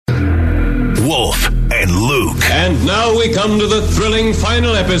And now we come to the thrilling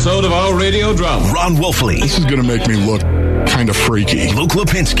final episode of our radio drama. Ron Wolfley. This is going to make me look kind of freaky. Luke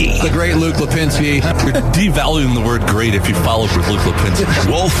Lipinski. The great Luke Lipinski. You're devaluing the word great if you follow with Luke Lipinski.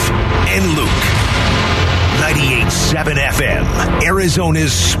 Wolf and Luke. 98.7 FM,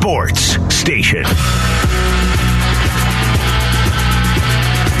 Arizona's sports station.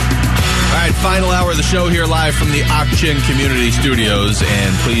 All right, final hour of the show here live from the Ak-Chin Community Studios,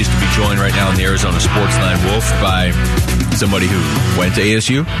 and pleased to be joined right now in the Arizona Sports Line, Wolf, by somebody who went to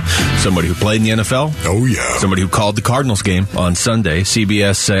ASU, somebody who played in the NFL. Oh, yeah. Somebody who called the Cardinals game on Sunday,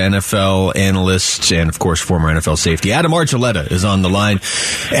 CBS NFL analyst, and, of course, former NFL safety. Adam Archuleta is on the line.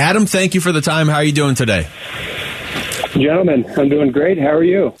 Adam, thank you for the time. How are you doing today? Gentlemen, I'm doing great. How are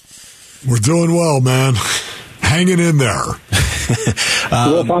you? We're doing well, man. Hanging in there.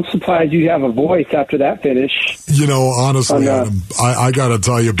 Wolf, I'm surprised you have a voice after that finish. You know, honestly, Adam, I got to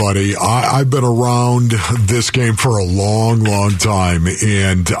tell you, buddy, I've been around this game for a long, long time,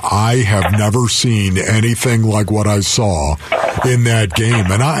 and I have never seen anything like what I saw in that game.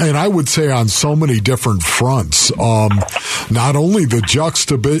 And I would say on so many different fronts. Not only the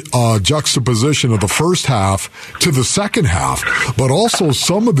juxtaposition of the first half to the second half, but also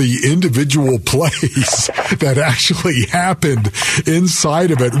some of the individual plays that actually happened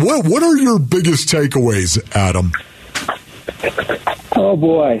inside of it. What are your biggest takeaways, Adam? Oh,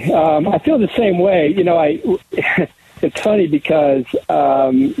 boy. I feel the same way. You know, it's funny because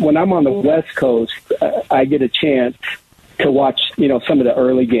when I'm on the West Coast, I get a chance to watch, you know, some of the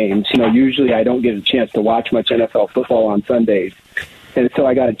early games. You know, usually I don't get a chance to watch much NFL football on Sundays. And so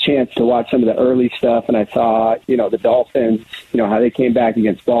I got a chance to watch some of the early stuff, and I saw, you know, the Dolphins, you know, how they came back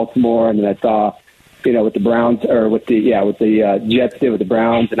against Baltimore, and then I saw, you know, with the Browns, or with the Jets did with the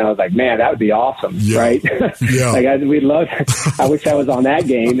Browns, and I was like, man, that would be awesome, right? Yeah. We'd love. I wish I was on that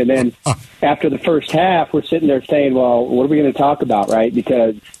game. And then after the first half, we're sitting there saying, well, what are we going to talk about, right?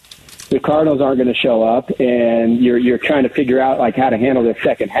 Because the Cardinals aren't going to show up, and you're trying to figure out like how to handle the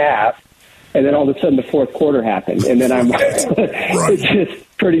second half, and then all of a sudden the fourth quarter happened, and then I'm it's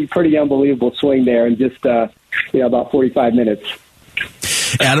just pretty unbelievable swing there in just about 45 minutes.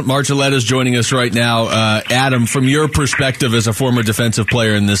 Adam Archuleta is joining us right now. Adam, from your perspective as a former defensive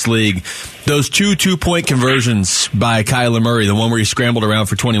player in this league, those two-point conversions by Kyler Murray, the one where he scrambled around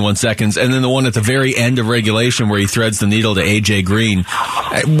for 21 seconds, and then the one at the very end of regulation where he threads the needle to A.J. Green.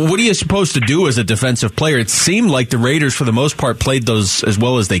 What are you supposed to do as a defensive player? It seemed like the Raiders, for the most part, played those as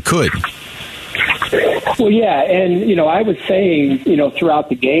well as they could. Well, yeah, and, you know, I was saying, you know, throughout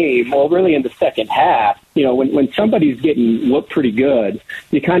the game, well, really in the second half, you know, when somebody's getting looked pretty good,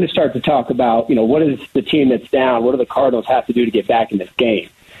 you kind of start to talk about, you know, what is the team that's down? What do the Cardinals have to do to get back in this game?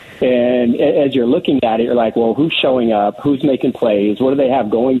 And as you're looking at it, you're like, well, who's showing up? Who's making plays? What do they have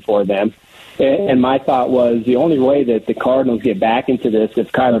going for them? And my thought was the only way that the Cardinals get back into this is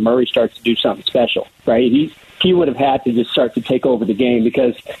if Kyler Murray starts to do something special, right? He would have had to just start to take over the game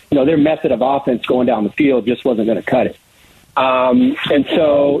because, you know, their method of offense going down the field just wasn't going to cut it. And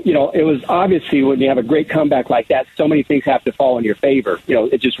so, you know, it was obviously when you have a great comeback like that, so many things have to fall in your favor. You know,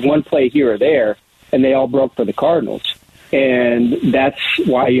 it's just one play here or there, and they all broke for the Cardinals. And that's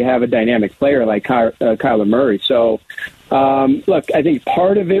why you have a dynamic player like Kyler Murray. So, look, I think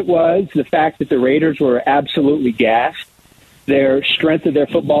part of it was the fact that the Raiders were absolutely gassed. Their strength of their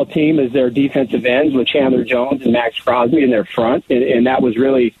football team is their defensive ends with Chandler Jones and Max Crosby in their front. And that was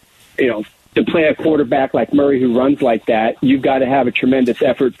really, you know, to play a quarterback like Murray who runs like that, you've got to have a tremendous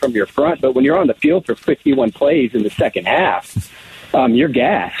effort from your front. But when you're on the field for 51 plays in the second half, you're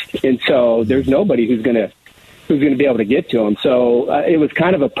gassed. And so there's nobody who's going to be able to get to him. So it was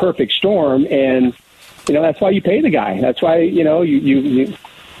kind of a perfect storm. And, you know, that's why you pay the guy. That's why, you know, you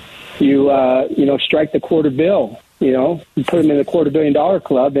strike the quarter bill. You know, you put him in the $250 million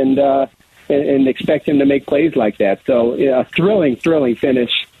club and expect him to make plays like that. So, a thrilling finish,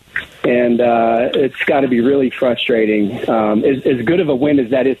 and it's got to be really frustrating. As good of a win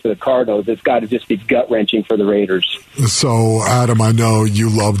as that is for the Cardinals, it's got to just be gut-wrenching for the Raiders. So, Adam, I know you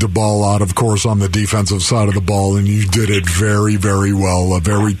love to ball out, of course, on the defensive side of the ball, and you did it very, very well. A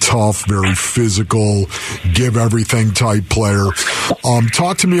very tough, very physical, give everything type player.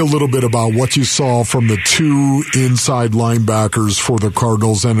 Talk to me a little bit about what you saw from the two inside linebackers for the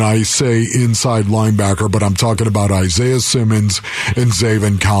Cardinals, and I say inside linebacker, but I'm talking about Isaiah Simmons and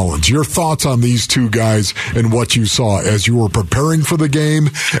Zaven Collins. Your thoughts on these two guys and what you saw as you were preparing for the game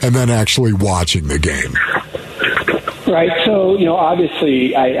and then actually watching the game? Right. So, you know,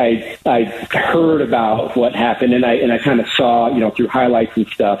 obviously I heard about what happened and I kind of saw, you know, through highlights and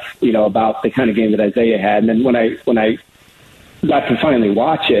stuff, you know, about the kind of game that Isaiah had. And then when I got to finally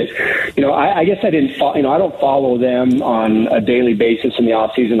watch it, I guess I didn't, I don't follow them on a daily basis in the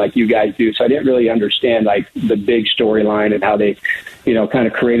off season like you guys do. So I didn't really understand like the big storyline and how they, kind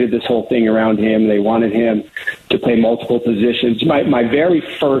of created this whole thing around him. They wanted him to play multiple positions. My very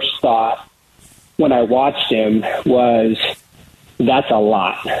first thought when I watched him was, that's a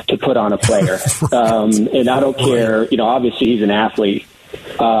lot to put on a player. And I don't care, obviously he's an athlete.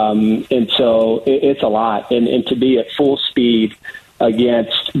 And so it's a lot. And to be at full speed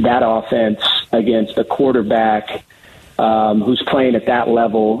against that offense, against a quarterback who's playing at that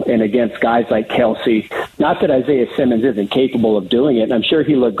level, and against guys like Kelsey, not that Isaiah Simmons isn't capable of doing it, and I'm sure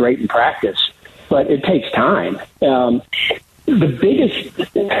he looked great in practice, but it takes time. The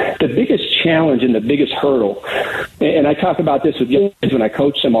biggest challenge and the biggest hurdle, and I talk about this with young kids when I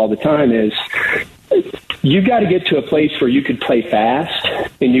coach them all the time, is you got to get to a place where you could play fast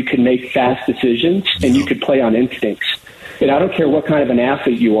and you can make fast decisions and you could play on instincts. And I don't care what kind of an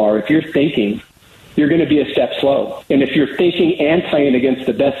athlete you are. If you're thinking, you're going to be a step slow. And if you're thinking and playing against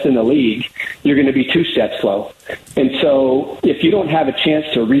the best in the league, you're going to be 2 steps slow. And so if you don't have a chance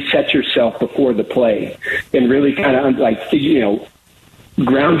to reset yourself before the play and really kind of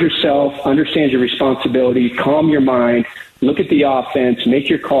ground yourself, understand your responsibility, calm your mind, look at the offense, make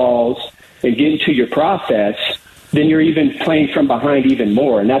your calls, and get into your process, then you're even playing from behind even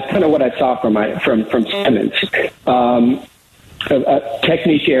more. And that's kind of what I saw from Simmons.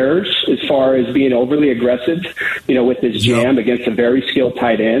 Technique errors as far as being overly aggressive, with his jam against a very skilled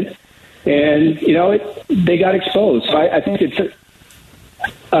tight end. And, they got exposed. So I think it's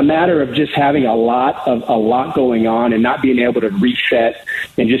a matter of just having a lot going on and not being able to reset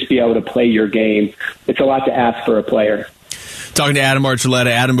and just be able to play your game. It's a lot to ask for a player. Talking to Adam Archuleta.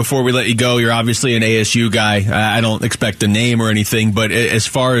 Adam, before we let you go, you're obviously an ASU guy. I don't expect a name or anything, but as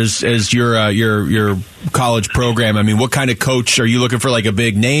far as your college program, I mean, what kind of coach are you looking for? Like a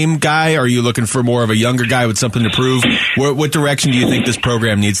big name guy? Are you looking for more of a younger guy with something to prove? What direction do you think this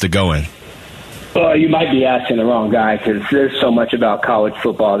program needs to go in? Well, you might be asking the wrong guy because there's so much about college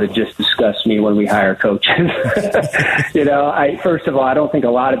football that just disgusts me when we hire coaches. First of all, I don't think a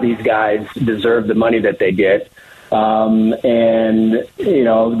lot of these guys deserve the money that they get.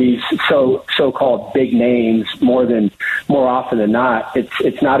 These so-called big names, more often than not,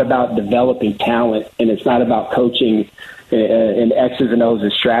 it's not about developing talent, and it's not about coaching in X's and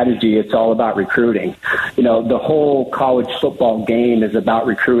O's strategy. It's all about recruiting. The whole college football game is about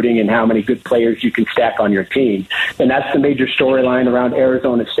recruiting and how many good players you can stack on your team. And that's the major storyline around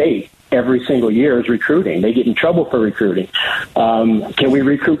Arizona State. Every single year is recruiting. They get in trouble for recruiting. Can we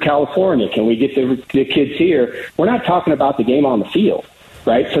recruit California? Can we get the kids here? We're not talking about the game on the field,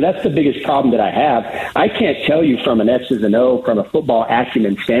 right? So that's the biggest problem that I have. I can't tell you from an X's and O, from a football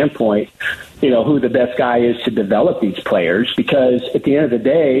acumen standpoint, who the best guy is to develop these players, because at the end of the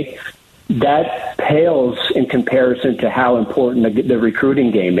day, that pales in comparison to how important the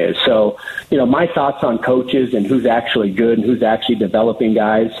recruiting game is. So, my thoughts on coaches and who's actually good and who's actually developing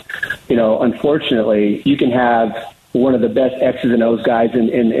guys, unfortunately, you can have one of the best X's and O's guys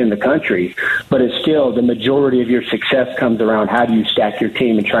in the country, but it's still the majority of your success comes around how do you stack your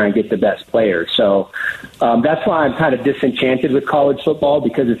team and try and get the best players. So that's why I'm kind of disenchanted with college football,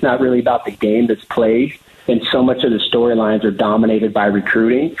 because it's not really about the game that's played. And so much of the storylines are dominated by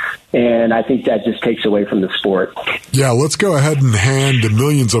recruiting, and I think that just takes away from the sport. Yeah, let's go ahead and hand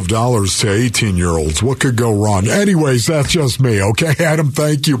millions of dollars to 18-year-olds. What could go wrong? Anyways, that's just me, okay? Adam,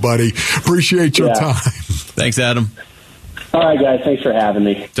 thank you, buddy. Appreciate your time. Thanks, Adam. All right, guys. Thanks for having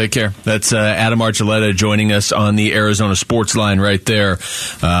me. Take care. That's Adam Archuleta joining us on the Arizona Sports Line right there.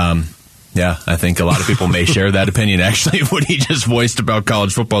 Yeah, I think a lot of people may share that opinion, actually, of what he just voiced about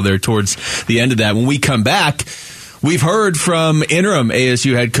college football there towards the end of that. When we come back, we've heard from interim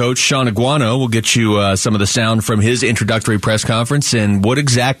ASU head coach Sean Aguano. We'll get you some of the sound from his introductory press conference and what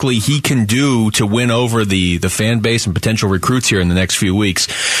exactly he can do to win over the fan base and potential recruits here in the next few weeks.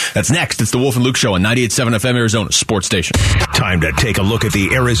 That's next. It's the Wolf and Luke Show on 98.7 FM Arizona Sports Station. Time to take a look at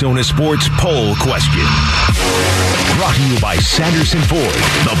the Arizona Sports Poll Question. Brought to you by Sanderson Ford.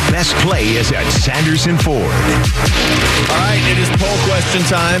 The best play is at Sanderson Ford. All right, it is poll question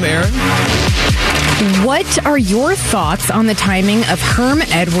time, Aaron. What are your thoughts on the timing of Herm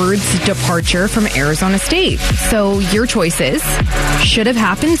Edwards' departure from Arizona State? So your choices: should have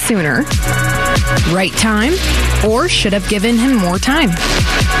happened sooner, right time, or should have given him more time?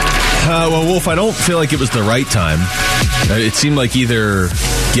 Well, Wolf, I don't feel like it was the right time. It seemed like either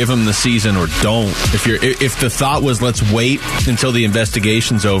give him the season or don't. If the thought was let's wait until the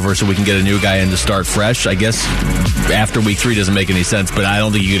investigation's over so we can get a new guy in to start fresh, I guess after week 3 doesn't make any sense, but I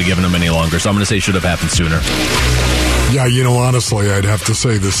don't think you could have given him any longer. So I'm going to say should have happened sooner. Yeah, honestly, I'd have to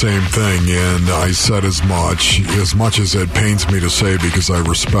say the same thing, and I said as much as it pains me to say because I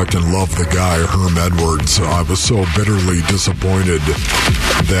respect and love the guy, Herm Edwards. I was so bitterly disappointed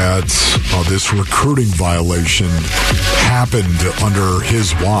that this recruiting violation happened under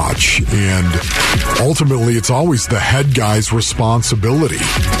his watch, and ultimately it's always the head guy's responsibility.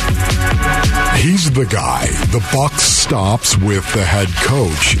 He's the guy. The buck stops with the head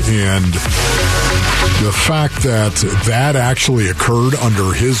coach, and the fact that actually occurred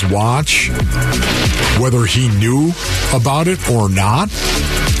under his watch, whether he knew about it or not,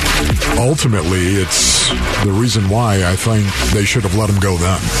 ultimately it's the reason why I think they should have let him go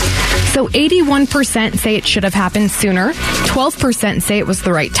then. So 81% say it should have happened sooner, 12% say it was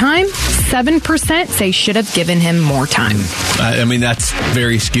the right time, 7% say should have given him more time. I mean, that's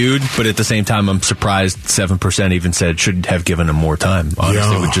very skewed, but at the same time, I'm surprised 7% even said should have given him more time.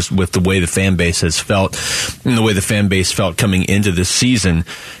 Honestly, with the way the fan base has felt and the way the fan base felt coming into this season.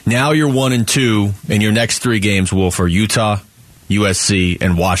 Now you're 1-2, and your next 3 games, Wolf, are Utah, USC,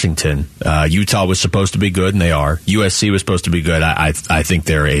 and Washington. Utah was supposed to be good, and they are. USC was supposed to be good. I think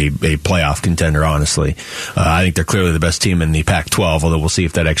they're a playoff contender, honestly. I think they're clearly the best team in the Pac-12, although we'll see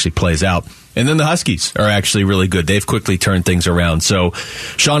if that actually plays out. And then the Huskies are actually really good. They've quickly turned things around. So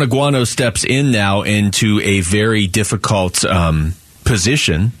Sean Aguano steps in now into a very difficult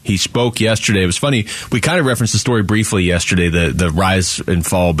position. He spoke yesterday. It was funny. We kind of referenced the story briefly yesterday, the rise and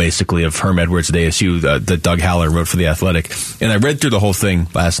fall, basically, of Herm Edwards at ASU that Doug Haller wrote for The Athletic. And I read through the whole thing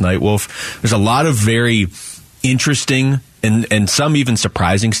last night, Wolf. There's a lot of very interesting and some even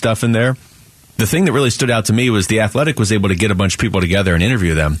surprising stuff in there. The thing that really stood out to me was The Athletic was able to get a bunch of people together and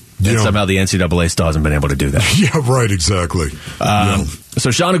interview them. And somehow the NCAA still hasn't been able to do that. Yeah, right, exactly. So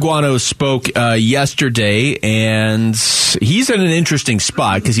Sean Aguano spoke yesterday, and he's in an interesting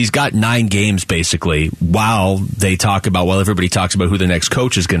spot because he's got 9 games, basically, while everybody talks about who the next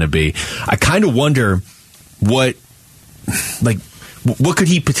coach is going to be. I kind of wonder what could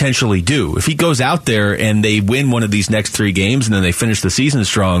he potentially do? If he goes out there and they win one of these next 3 games and then they finish the season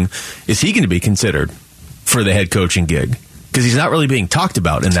strong, is he going to be considered for the head coaching gig? Because he's not really being talked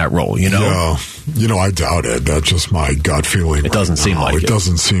about in that role, Yeah, I doubt it. That's just my gut feeling. It doesn't seem like it. It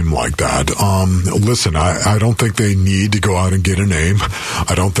doesn't seem like that. Listen, I don't think they need to go out and get a name.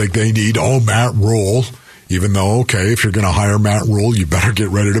 I don't think they need, Matt Rule. Even though, okay, if you're going to hire Matt Rule, you better get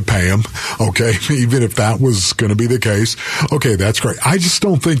ready to pay him, okay? Even if that was going to be the case, okay, that's great. I just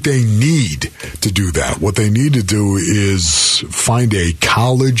don't think they need to do that. What they need to do is find a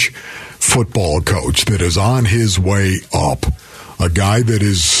college football coach that is on his way up, a guy that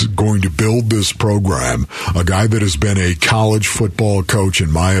is going to build this program, a guy that has been a college football coach,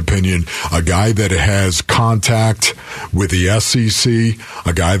 in my opinion, a guy that has contact with the SEC,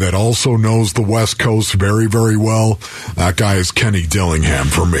 a guy that also knows the West Coast very, very well. That guy is Kenny Dillingham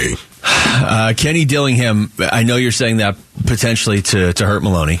for me. Kenny Dillingham, I know you're saying that potentially to hurt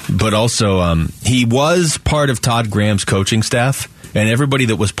Maloney, but also he was part of Todd Graham's coaching staff, and everybody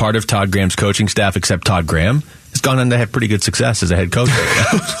that was part of Todd Graham's coaching staff except Todd Graham has gone on to have pretty good success as a head coach right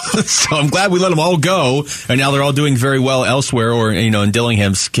now. So I'm glad we let them all go, and now they're all doing very well elsewhere, or, in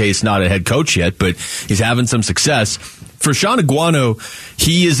Dillingham's case, not a head coach yet, but he's having some success. For Sean Aguano,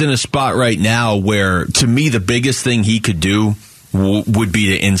 he is in a spot right now where, to me, the biggest thing he could do would be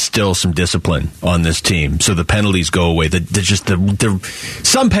to instill some discipline on this team so the penalties go away.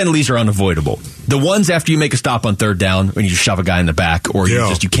 Some penalties are unavoidable. The ones after you make a stop on 3rd down and you shove a guy in the back, or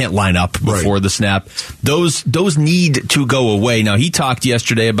you can't line up before the snap, those need to go away. Now, he talked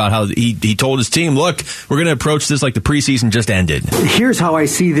yesterday about how he told his team, look, we're going to approach this like the preseason just ended. Here's how I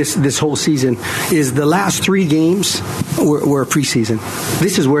see this whole season is the last 3 games were preseason.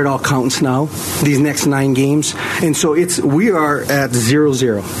 This is where it all counts now, these next 9 games. And so we are at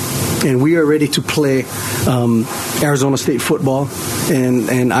 0-0, and we are ready to play Arizona State football,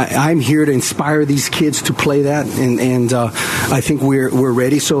 and I'm here to inspire these kids to play that, and I think we're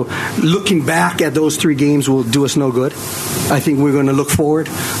ready. So looking back at those 3 games will do us no good. I think we're going to look forward.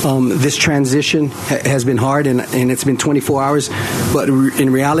 This transition has been hard, and it's been 24 hours, but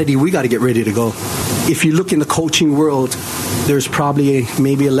in reality, we got to get ready to go. If you look in the coaching world, there's probably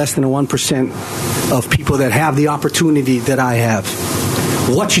maybe less than 1% of people that have the opportunity that I have.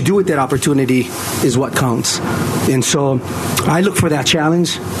 What you do with that opportunity is what counts. And so I look for that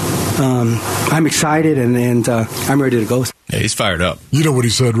challenge. I'm excited, and I'm ready to go. Yeah, he's fired up. You know what he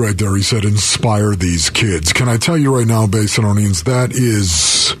said right there? He said, inspire these kids. Can I tell you right now, Basinonians, that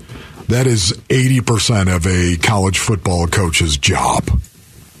is 80% of a college football coach's job.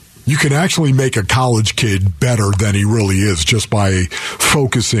 You can actually make a college kid better than he really is just by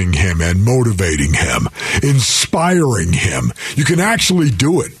focusing him and motivating him, inspiring him. You can actually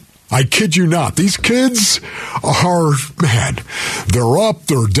do it. I kid you not. These kids are, man, they're up,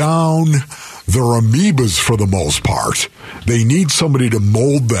 they're down. They're amoebas for the most part. They need somebody to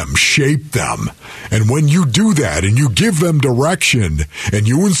mold them, shape them. And when you do that and you give them direction and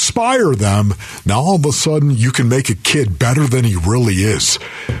you inspire them, now all of a sudden you can make a kid better than he really is.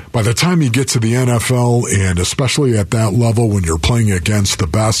 By the time you get to the NFL, and especially at that level when you're playing against the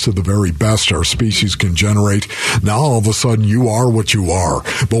best of the very best our species can generate, now all of a sudden you are what you are.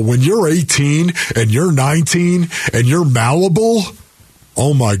 But when you're 18 and you're 19 and you're malleable,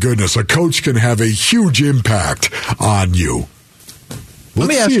 oh my goodness, a coach can have a huge impact on you.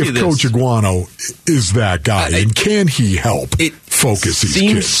 Let's see if Coach Iguano is that guy, and can he help focus these kids? It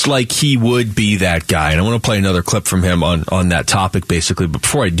seems like he would be that guy, and I want to play another clip from him on that topic, basically. But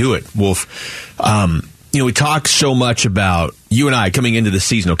before I do it, Wolf, we talk so much about you and I coming into the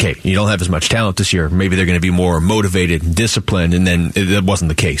season. Okay, you don't have as much talent this year. Maybe they're going to be more motivated and disciplined, and then that wasn't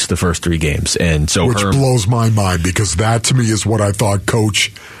the case the first 3 games. And so, which blows my mind, because that to me is what I thought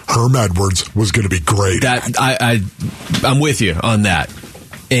Coach Herm Edwards was going to be great. I'm with you on that.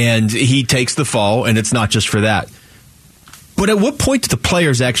 And he takes the fall, and it's not just for that. But at what point do the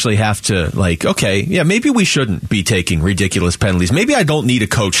players actually have to, maybe we shouldn't be taking ridiculous penalties. Maybe I don't need a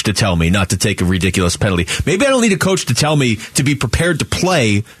coach to tell me not to take a ridiculous penalty. Maybe I don't need a coach to tell me to be prepared to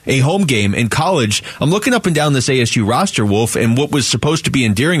play a home game in college. I'm looking up and down this ASU roster, Wolf, and what was supposed to be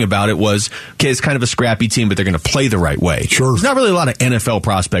endearing about it was, okay, it's kind of a scrappy team, but they're going to play the right way. Sure. There's not really a lot of NFL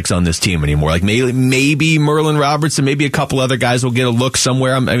prospects on this team anymore. Like maybe Merlin Robertson, maybe a couple other guys will get a look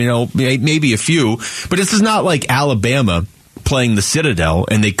somewhere. Maybe a few. But this is not like Alabama playing the Citadel,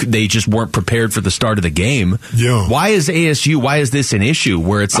 and they just weren't prepared for the start of the game. Yeah. Why is this an issue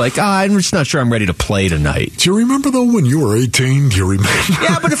where it's like, I'm just not sure I'm ready to play tonight? Do you remember, though, when you were 18? Do you remember?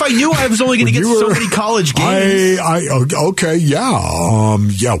 Yeah, but if I knew I was only going to get so many college games. Okay,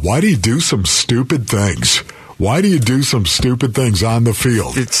 yeah. Why do you do some stupid things? Why do you do some stupid things on the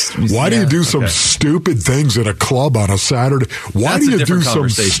field? Why do you do some stupid things at a club on a Saturday? Why do you do some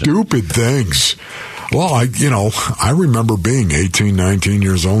stupid things? Well, I remember being 18, 19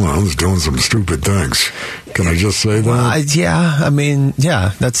 years old, and I was doing some stupid things. Can I just say that?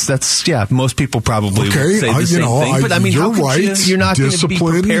 That's most people probably would say the same thing. But you're right. You're not going to be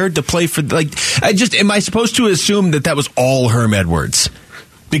prepared to play for, am I supposed to assume that was all Herm Edwards?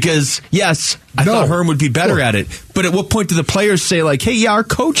 Because, yes, I thought Herm would be better at it. But at what point do the players say, hey, our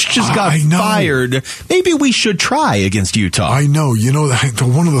coach just got fired. Maybe we should try against Utah. I know.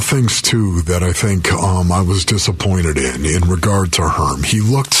 One of the things, too, that I think I was disappointed in regard to Herm, he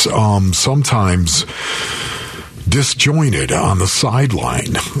looked sometimes disjointed on the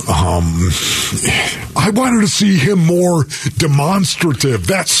sideline. I wanted to see him more demonstrative.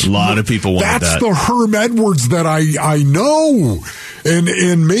 That's a lot of people wanted that. That's the Herm Edwards that I know.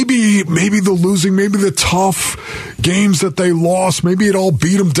 And maybe the losing, maybe the tough games that they lost, maybe it all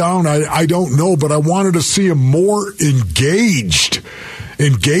beat him down. I don't know, but I wanted to see him more engaged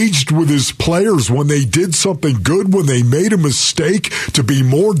with his players when they did something good, when they made a mistake, to be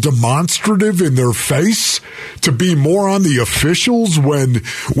more demonstrative in their face, to be more on the officials when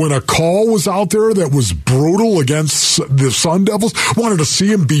a call was out there that was brutal against the Sun Devils. Wanted to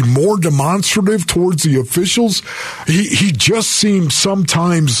see him be more demonstrative towards the officials. He just seemed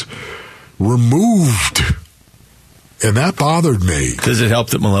sometimes removed. And that bothered me. Does it help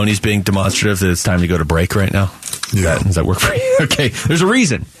that Maloney's being demonstrative that it's time to go to break right now? Yeah. Does that work for you? Okay, there's a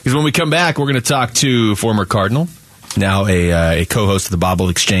reason. Because when we come back, we're going to talk to former Cardinal, now a co-host of the Bobbled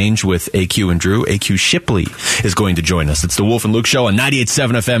Exchange with AQ and Drew. AQ Shipley is going to join us. It's the Wolf and Luke Show on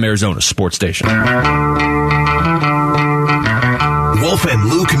 98.7 FM, Arizona Sports Station. Wolf and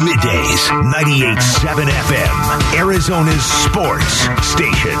Luke Middays, 98.7 FM, Arizona's Sports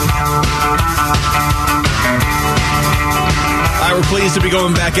Station. We're pleased to be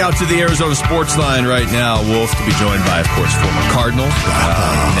going back out to the Arizona Sports Line right now. Wolf to be joined by, of course, former Cardinal,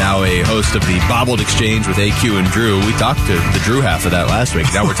 now a host of the Bobbled Exchange with AQ and Drew. We talked to the Drew half of that last week.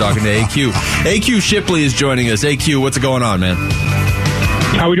 Now we're talking to AQ. AQ Shipley is joining us. AQ, what's going on, man?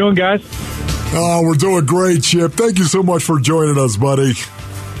 How we doing, guys? Oh, we're doing great, Chip. Thank you so much for joining us, buddy.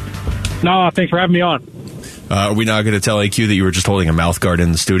 No, thanks for having me on. Are we not going to tell AQ that you were just holding a mouth guard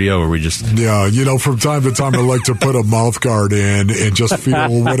in the studio, or we just... Yeah, from time to time I like to put a mouth guard in and just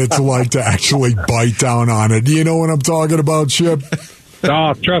feel what it's like to actually bite down on it. Do you know what I'm talking about, Chip?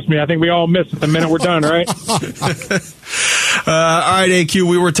 Oh, trust me, I think we all miss it the minute we're done, right? All right, AQ,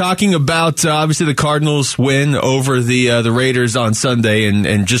 we were talking about obviously the Cardinals win over the Raiders on Sunday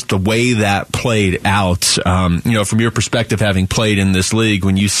and just the way that played out. From your perspective, having played in this league,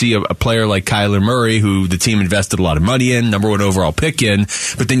 when you see a player like Kyler Murray, who the team invested a lot of money in, number 1 overall pick in,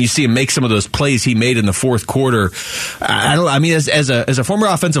 but then you see him make some of those plays he made in the fourth quarter. As a former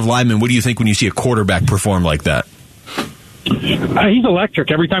offensive lineman, what do you think when you see a quarterback perform like that? He's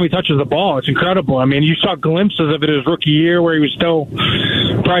electric every time he touches the ball. It's incredible. I mean, you saw glimpses of it his rookie year where he was still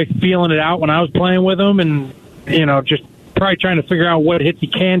probably feeling it out when I was playing with him and, just probably trying to figure out what hits he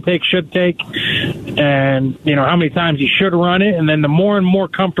can take, should take, and, how many times he should run it. And then the more and more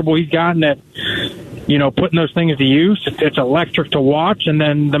comfortable he's gotten at, putting those things to use, it's electric to watch. And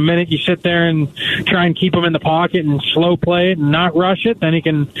then the minute you sit there and try and keep him in the pocket and slow play it and not rush it, then he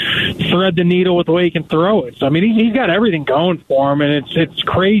can thread the needle with the way he can throw it. So, I mean, he's got everything going for him, and it's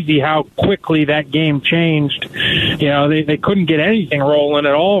crazy how quickly that game changed. They couldn't get anything rolling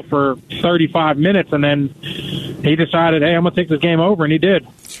at all for 35 minutes, and then he decided, hey, I'm going to take this game over, and he did.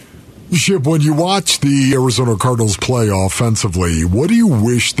 Ship, when you watch the Arizona Cardinals play offensively, what do you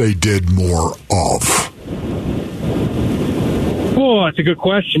wish they did more of? Oh, that's a good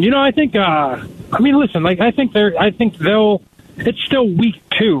question. I think, listen, I think they'll, it's still week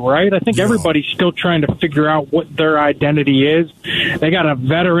 2, right? I think everybody's still trying to figure out what their identity is. They got a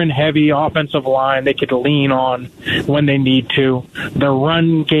veteran-heavy offensive line they could lean on when they need to. Their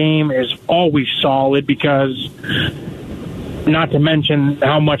run game is always solid because, not to mention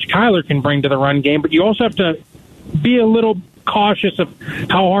how much Kyler can bring to the run game, but you also have to be a little cautious of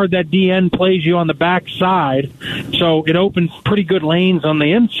how hard that DN plays you on the backside. So it opens pretty good lanes on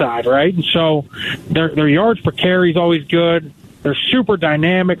the inside, right? And so their yards per carry is always good. They're super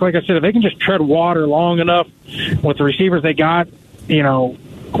dynamic. Like I said, if they can just tread water long enough with the receivers they got,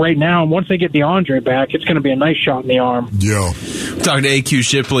 right now, and once they get DeAndre back, it's going to be a nice shot in the arm. Yeah. Talking to AQ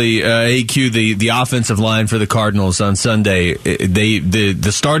Shipley, AQ, the offensive line for the Cardinals on Sunday,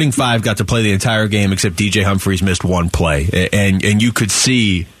 the starting 5 got to play the entire game except DJ Humphries missed 1 play, and you could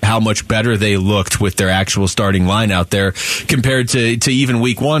see how much better they looked with their actual starting line out there compared to even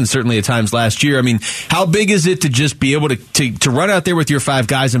week 1, certainly at times last year. I mean, how big is it to just be able to run out there with your 5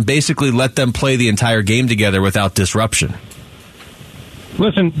 guys and basically let them play the entire game together without disruption?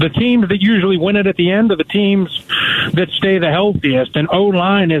 Listen, the teams that usually win it at the end are the teams that stay the healthiest, and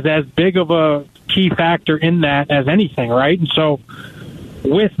O-line is as big of a key factor in that as anything, right? And so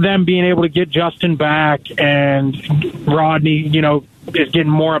with them being able to get Justin back and Rodney, is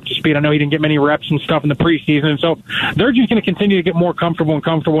getting more up to speed. I know he didn't get many reps and stuff in the preseason, and so they're just going to continue to get more comfortable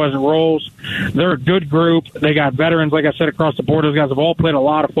as it rolls. They're a good group. They got veterans, like I said, across the board. Those guys have all played a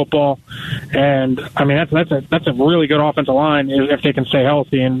lot of football, and I mean that's a really good offensive line if they can stay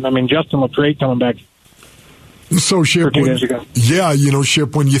healthy. And I mean Justin looked great coming back. So, Ship,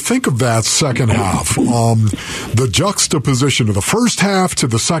 Ship, when you think of that second half, the juxtaposition of the first half to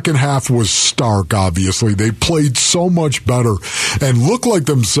the second half was stark, obviously. They played so much better and look like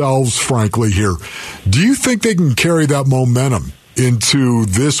themselves, frankly, here. Do you think they can carry that momentum into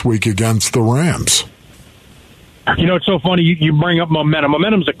this week against the Rams? It's so funny you bring up momentum.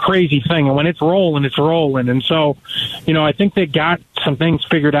 Momentum's a crazy thing, and when it's rolling, it's rolling. And so, I think they got some things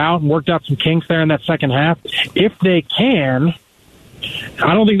figured out and worked out some kinks there in that second half. If they can,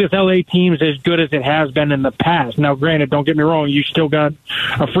 I don't think this LA team is as good as it has been in the past. Now, granted, don't get me wrong, you still got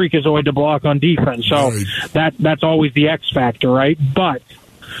a freakazoid to block on defense, so that's always the X factor, right? But,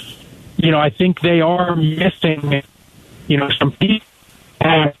 I think they are missing, some pieces.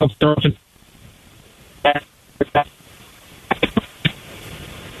 I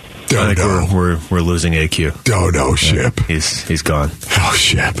think we're losing AQ. No, Ship. He's gone. Oh,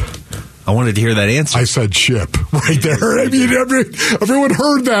 Ship. I wanted to hear that answer. I said Ship right there. I mean, everyone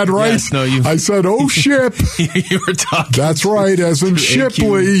heard that, right? Yes, no, I said, oh, Ship. You were talking. That's right, as in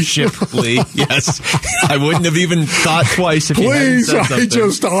Shipley. Shipley, yes. I wouldn't have even thought twice if you hadn't said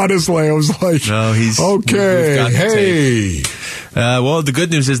something. I was like, no, he's okay, hey. Well, the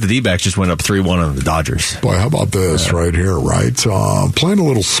good news is the D-backs just went up 3-1 on the Dodgers. Boy, how about this right here, right? Playing a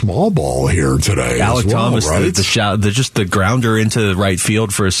little small ball here today. Alec Thomas, right? just the grounder into right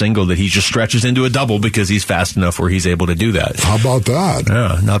field for a single that he just stretches into a double because he's fast enough where he's able to do that. How about that?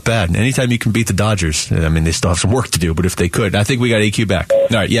 Yeah, not bad. Anytime you can beat the Dodgers, I mean, they still have some work to do, but if they could, I think we got AQ back. All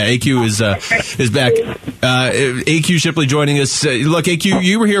right, yeah, AQ is back. AQ Shipley joining us. Look, AQ,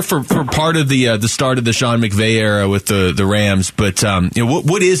 you were here for part of the start of the Sean McVay era with the Rams, but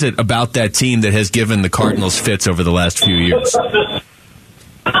what is it about that team that has given the Cardinals fits over the last few years?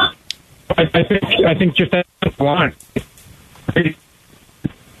 I think just that line.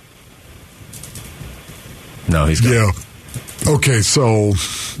 No, he's gone. Yeah. Okay, so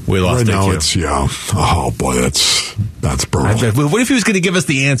we lost right now AQ. it's oh boy, that's brutal. What if he was going to give us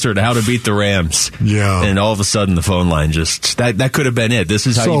the answer to how to beat the Rams? Yeah, and all of a sudden the phone line just that could have been it. This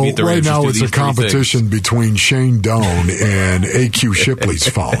is how you beat the Rams. Right now it's a competition between Shane Doan and AQ Shipley's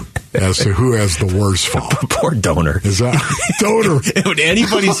phone as to who has the worst phone. Poor Donor. Is that Donor? When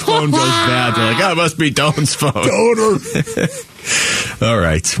anybody's phone goes bad, they're like, "Oh, it must be Doan's phone." Donor. All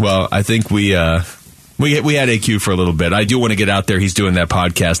right. Well, I think we had AQ for a little bit. I do want to get out there. He's doing that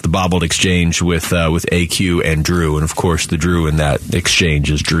podcast, The Bobbled Exchange, with AQ and Drew. And, of course, the Drew in that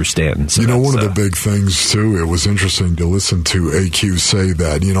exchange is Drew Stanton. So one of the big things, too, it was interesting to listen to AQ say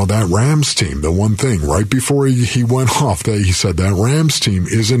that, that Rams team, the one thing, right before he went off, he said that Rams team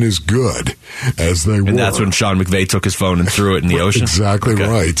isn't as good as they were. And that's when Sean McVay took his phone and threw it in the ocean? Exactly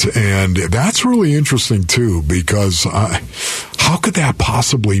right. And that's really interesting, too, because how could that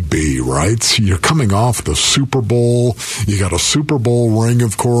possibly be, right? You're coming off the Super Bowl. You got a Super Bowl ring,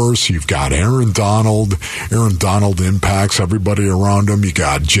 of course. You've got Aaron Donald. Aaron Donald impacts everybody around him. You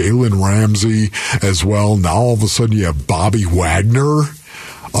got Jalen Ramsey as well. Now all of a sudden you have Bobby Wagner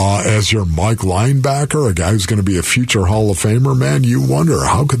as your Mike linebacker, a guy who's going to be a future Hall of Famer. Man, you wonder,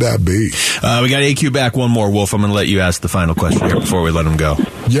 how could that be? We got AQ back. One more, Wolf. I'm going to let you ask the final question here before we let him go.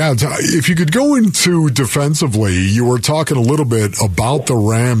 Yeah, if you could go into defensively, you were talking a little bit about the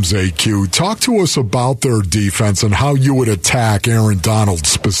Rams, AQ. Talk to us about their defense and how you would attack Aaron Donald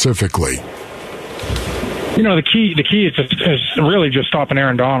specifically. The key is really just stopping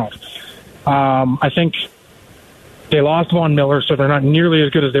Aaron Donald. I think they lost Von Miller, so they're not nearly as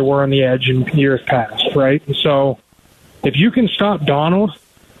good as they were on the edge in years past, right? So if you can stop Donald,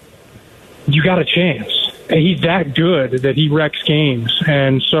 you got a chance. He's that good that he wrecks games.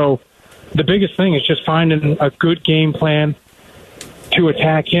 And so the biggest thing is just finding a good game plan to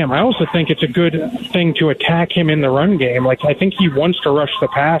attack him. I also think it's a good thing to attack him in the run game. Like, I think he wants to rush the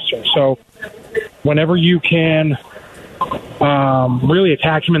passer. So whenever you can really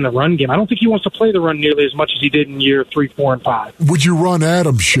attack him in the run game, I don't think he wants to play the run nearly as much as he did in year 3, 4, and 5. Would you run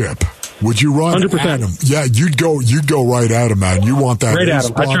Adam Ship? Would you run 100%. Adam? Yeah, you'd go right at him, man. You want that right at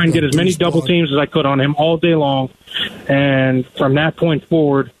him. I try and get as many double teams as I could on him all day long, and from that point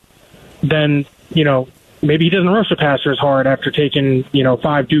forward, then maybe he doesn't rush the passer as hard after taking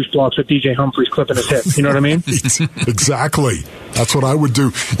 5 deuce blocks with DJ Humphries clipping his hip. You know what I mean? Exactly. That's what I would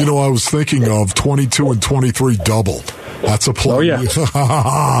do. I was thinking of 22 and 23 double. That's a play. Oh, yeah.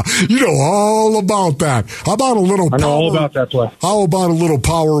 You know all about that. How about a little power? I know all about that play. How about a little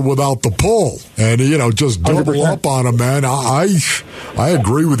power without the pull? And, just double 100%. Up on him, man. I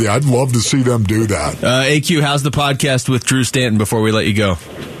agree with you. I'd love to see them do that. AQ, how's the podcast with Drew Stanton before we let you go?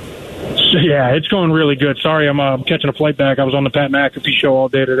 Yeah, it's going really good. Sorry, I'm catching a flight back. I was on the Pat McAfee show all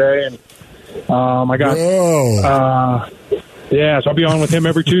day today, and I got so I'll be on with him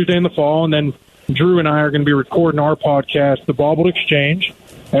every Tuesday in the fall, and then Drew and I are going to be recording our podcast, The Bobbled Exchange,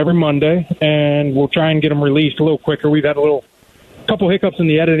 every Monday, and we'll try and get them released a little quicker. We've had a couple hiccups in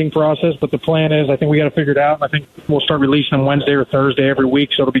the editing process, but the plan is I think we got to figure it out, and I think we'll start releasing them Wednesday or Thursday every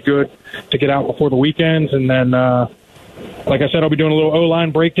week, so it'll be good to get out before the weekends, and then like I said, I'll be doing a little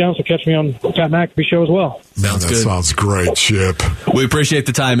O-line breakdown, so catch me on the Pat McAfee show as well. Sounds great, Chip. We appreciate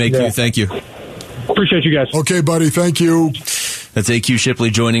the time, AQ. Yeah. Thank you. Appreciate you guys. Okay, buddy. Thank you. That's AQ Shipley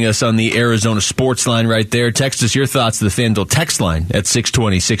joining us on the Arizona Sports Line right there. Text us your thoughts to the FanDuel text line at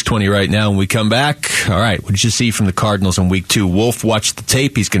 620 right now. When we come back, all right, what did you see from the Cardinals in Week 2? Wolf watched the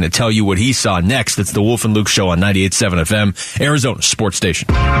tape. He's going to tell you what he saw next. It's the Wolf and Luke Show on 98.7 FM, Arizona Sports Station.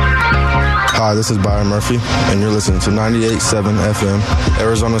 Hi, this is Byron Murphy, and you're listening to 98.7 FM,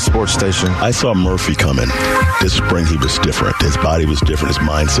 Arizona Sports Station. I saw Murphy coming. This spring he was different. His body was different. His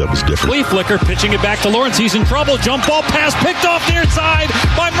mindset was different. Flea flicker, pitching it back to Lawrence. He's in trouble. Jump ball pass picked off near side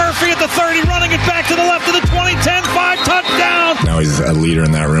by Murphy at the 30, running it back to the left of the 20, 10-5, touchdown. Now he's a leader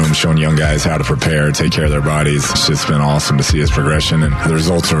in that room, showing young guys how to prepare, take care of their bodies. It's just been awesome to see his progression, and the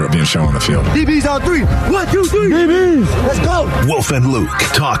results are being shown on the field. DB's on 3. 1, 2, 3. DBs. Let's go. Wolf and Luke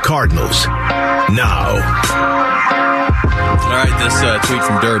talk Cardinals now. All right, this tweet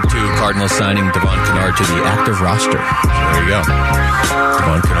from Derb, too. Cardinals signing Devon Kennard to the active roster. So there you go.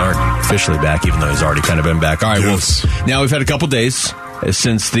 Devon Kennard officially back, even though he's already kind of been back. All right, yes. Well, now we've had a couple days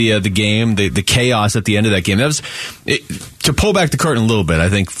since the game, the chaos at the end of that game. to pull back the curtain a little bit, I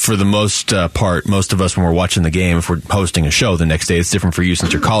think for the most part, most of us when we're watching the game, if we're hosting a show the next day, it's different for you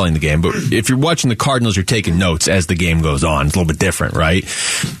since you're calling the game. But if you're watching the Cardinals, you're taking notes as the game goes on. It's a little bit different, right?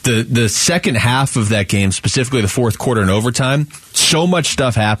 The second half of that game, specifically the fourth quarter and overtime, so much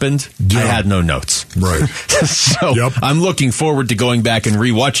stuff happened, I had no notes. Right. So I'm looking forward to going back and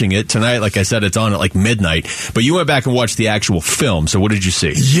rewatching it tonight. Like I said, it's on at like midnight. But you went back and watched the actual film. So what did you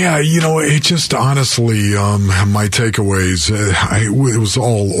see? Yeah, it just honestly, my takeaways, it was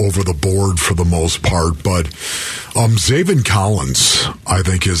all over the board for the most part. But Zaven Collins, I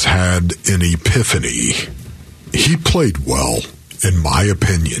think, has had an epiphany. He played well, in my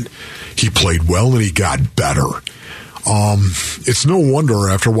opinion. He played well and he got better. It's no wonder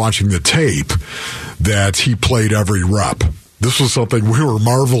after watching the tape that he played every rep. This was something we were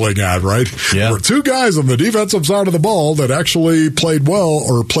marveling at, right? Yeah. There were two guys on the defensive side of the ball that actually played well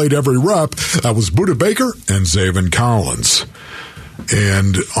or played every rep. That was Budda Baker and Zaven Collins.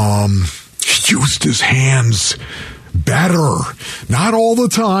 And he used his hands better. Not all the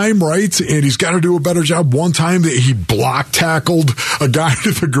time, right? And he's got to do a better job. One time that he block tackled a guy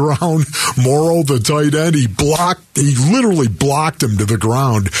to the ground, Morrow, the tight end. He literally blocked him to the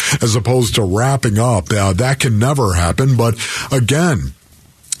ground as opposed to wrapping up. That can never happen. But again,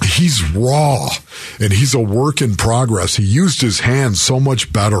 he's raw, and he's a work in progress. He used his hands so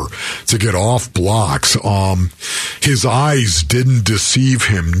much better to get off blocks. His eyes didn't deceive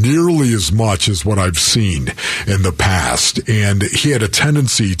him nearly as much as what I've seen in the past, and he had a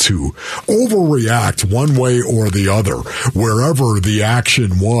tendency to overreact one way or the other wherever the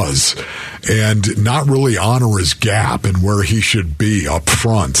action was, and not really honor his gap and where he should be up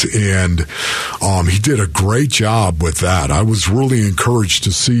front. And he did a great job with that. I was really encouraged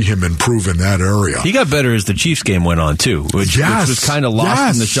to see him improve in that area. He got better as the Chiefs game went on, too, which was kind of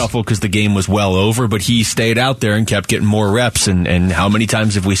lost in the shuffle because the game was well over, but he stayed out there and kept getting more reps. And how many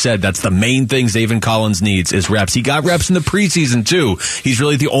times have we said that's the main thing Zaven Collins needs is reps? He got reps in the preseason, too. He's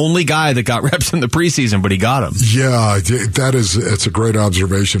really the only guy that got reps in the preseason, but he got them. Yeah, it's a great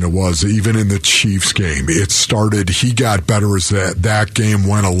observation. It was. Even in the Chiefs game, it started, he got better as that game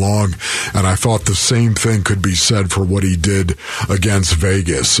went along, and I thought the same thing could be said for what he did against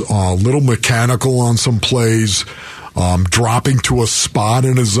Vegas. A little mechanical on some plays, dropping to a spot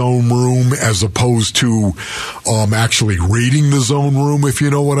in his own room as opposed to actually reading the zone room, if you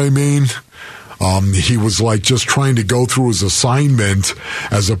know what I mean. He was like just trying to go through his assignment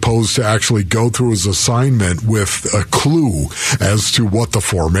as opposed to actually go through his assignment with a clue as to what the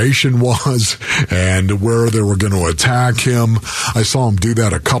formation was and where they were going to attack him. I saw him do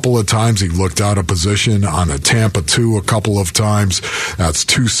that a couple of times. He looked out of position on a Tampa 2 a couple of times. That's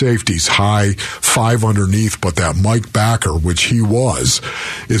two safeties high, 5 underneath, but that Mike Backer, which he was,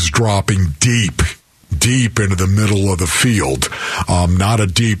 is dropping deep into the middle of the field. Not a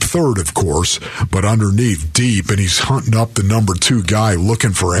deep third, of course, but underneath deep, and he's hunting up the number 2 guy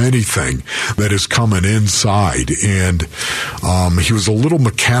looking for anything that is coming inside. And he was a little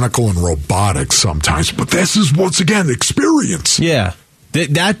mechanical and robotic sometimes, but this is, once again, experience. Yeah.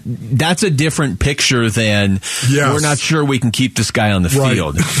 That's a different picture than we're not sure we can keep this guy on the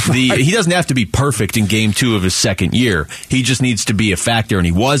field. He doesn't have to be perfect in game 2 of his second year. He just needs to be a factor, and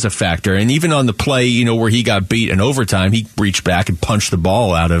he was a factor. And even on the play, where he got beat in overtime, he reached back and punched the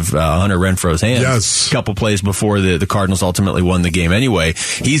ball out of Hunter Renfro's hands. Yes. A couple plays before the Cardinals ultimately won the game anyway.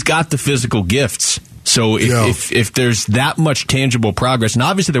 He's got the physical gifts. So if there's that much tangible progress, and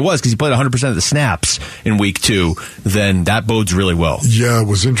obviously there was because he played 100% of the snaps in week 2, then that bodes really well. Yeah, it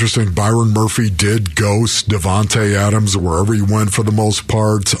was interesting. Byron Murphy did ghost Davante Adams wherever he went for the most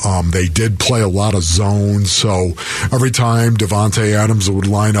part. They did play a lot of zones, so every time Davante Adams would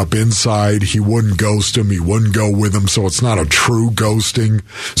line up inside, he wouldn't ghost him. He wouldn't go with him, so it's not a true ghosting,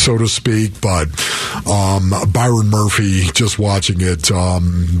 so to speak. But Byron Murphy, just watching it,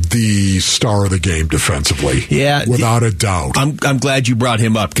 the star of the game defensively. Yeah, without a doubt. I'm glad you brought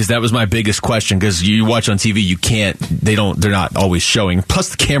him up because that was my biggest question. Because you watch on TV, they're not always showing. Plus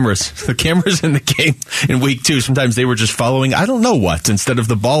the cameras in the game in week 2, sometimes they were just following I don't know what instead of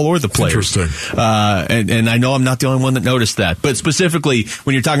the ball or the players. Interesting. And I know I'm not the only one that noticed that. But specifically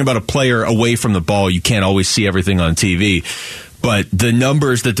when you're talking about a player away from the ball, you can't always see everything on TV. But the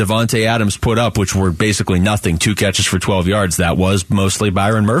numbers that Davante Adams put up, which were basically nothing, 2 catches for 12 yards, that was mostly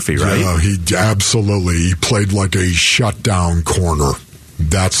Byron Murphy, right? Yeah, he played like a shutdown corner.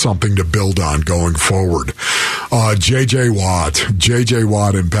 That's something to build on going forward. J.J.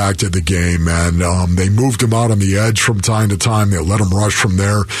 Watt impacted the game, and they moved him out on the edge from time to time. They let him rush from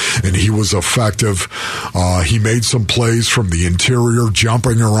there, and he was effective. He made some plays from the interior,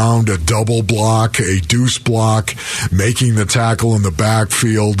 jumping around a double block, a deuce block, making the tackle in the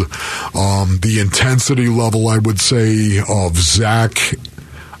backfield. The intensity level, I would say, of Zach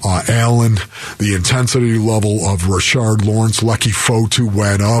Allen, the intensity level of Rashard Lawrence, Lucky Fotu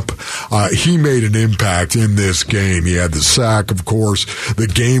went up. He made an impact in this game. He had the sack, of course, the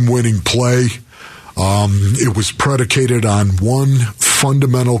game-winning play. It was predicated on one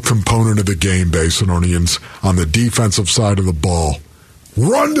fundamental component of the game, Basinonians, on the defensive side of the ball.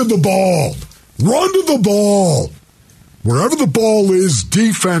 Run to the ball! Run to the ball! Wherever the ball is,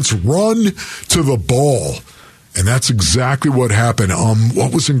 defense, run to the ball. And that's exactly what happened.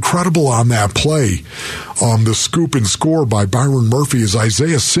 What was incredible on that play, the scoop and score by Byron Murphy, is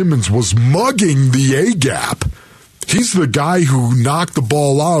Isaiah Simmons was mugging the A-gap. He's the guy who knocked the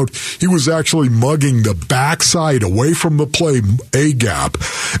ball out. He was actually mugging the backside away from the play, A-gap,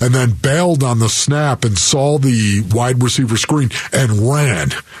 and then bailed on the snap and saw the wide receiver screen and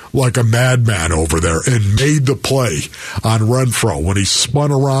ran like a madman over there and made the play on Renfro. When he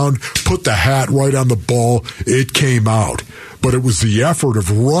spun around, put the hat right on the ball, it came out. But it was the effort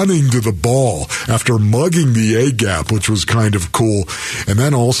of running to the ball after mugging the A-gap, which was kind of cool. And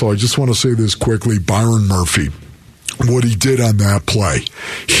then also, I just want to say this quickly, Byron Murphy. What he did on that play,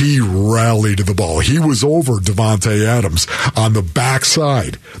 he rallied to the ball. He was over Devontae Adams on the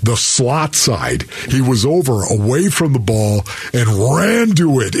backside, the slot side. He was over, away from the ball, and ran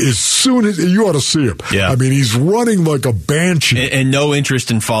to it as soon as you ought to see him. Yeah. I mean, he's running like a banshee. And no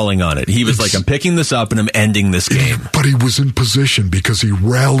interest in falling on it. He was like, I'm picking this up and I'm ending this game. But he was in position because he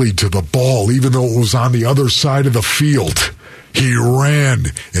rallied to the ball, even though it was on the other side of the field. He ran,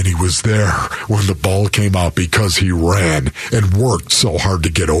 and he was there when the ball came out because he ran and worked so hard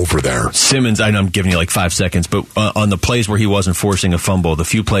to get over there. Simmons, I know I'm giving you like 5 seconds, but on the plays where he wasn't forcing a fumble, the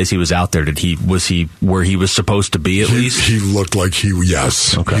few plays he was out there, was he where he was supposed to be at least? He looked like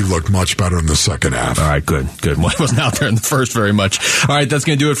yes. Okay. He looked much better in the second half. All right, good. Well, he wasn't out there in the first very much. All right, that's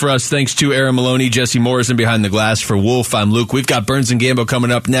going to do it for us. Thanks to Aaron Maloney, Jesse Morrison behind the glass. For Wolf, I'm Luke. We've got Burns and Gambo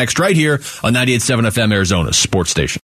coming up next right here on 98.7 FM, Arizona's sports station.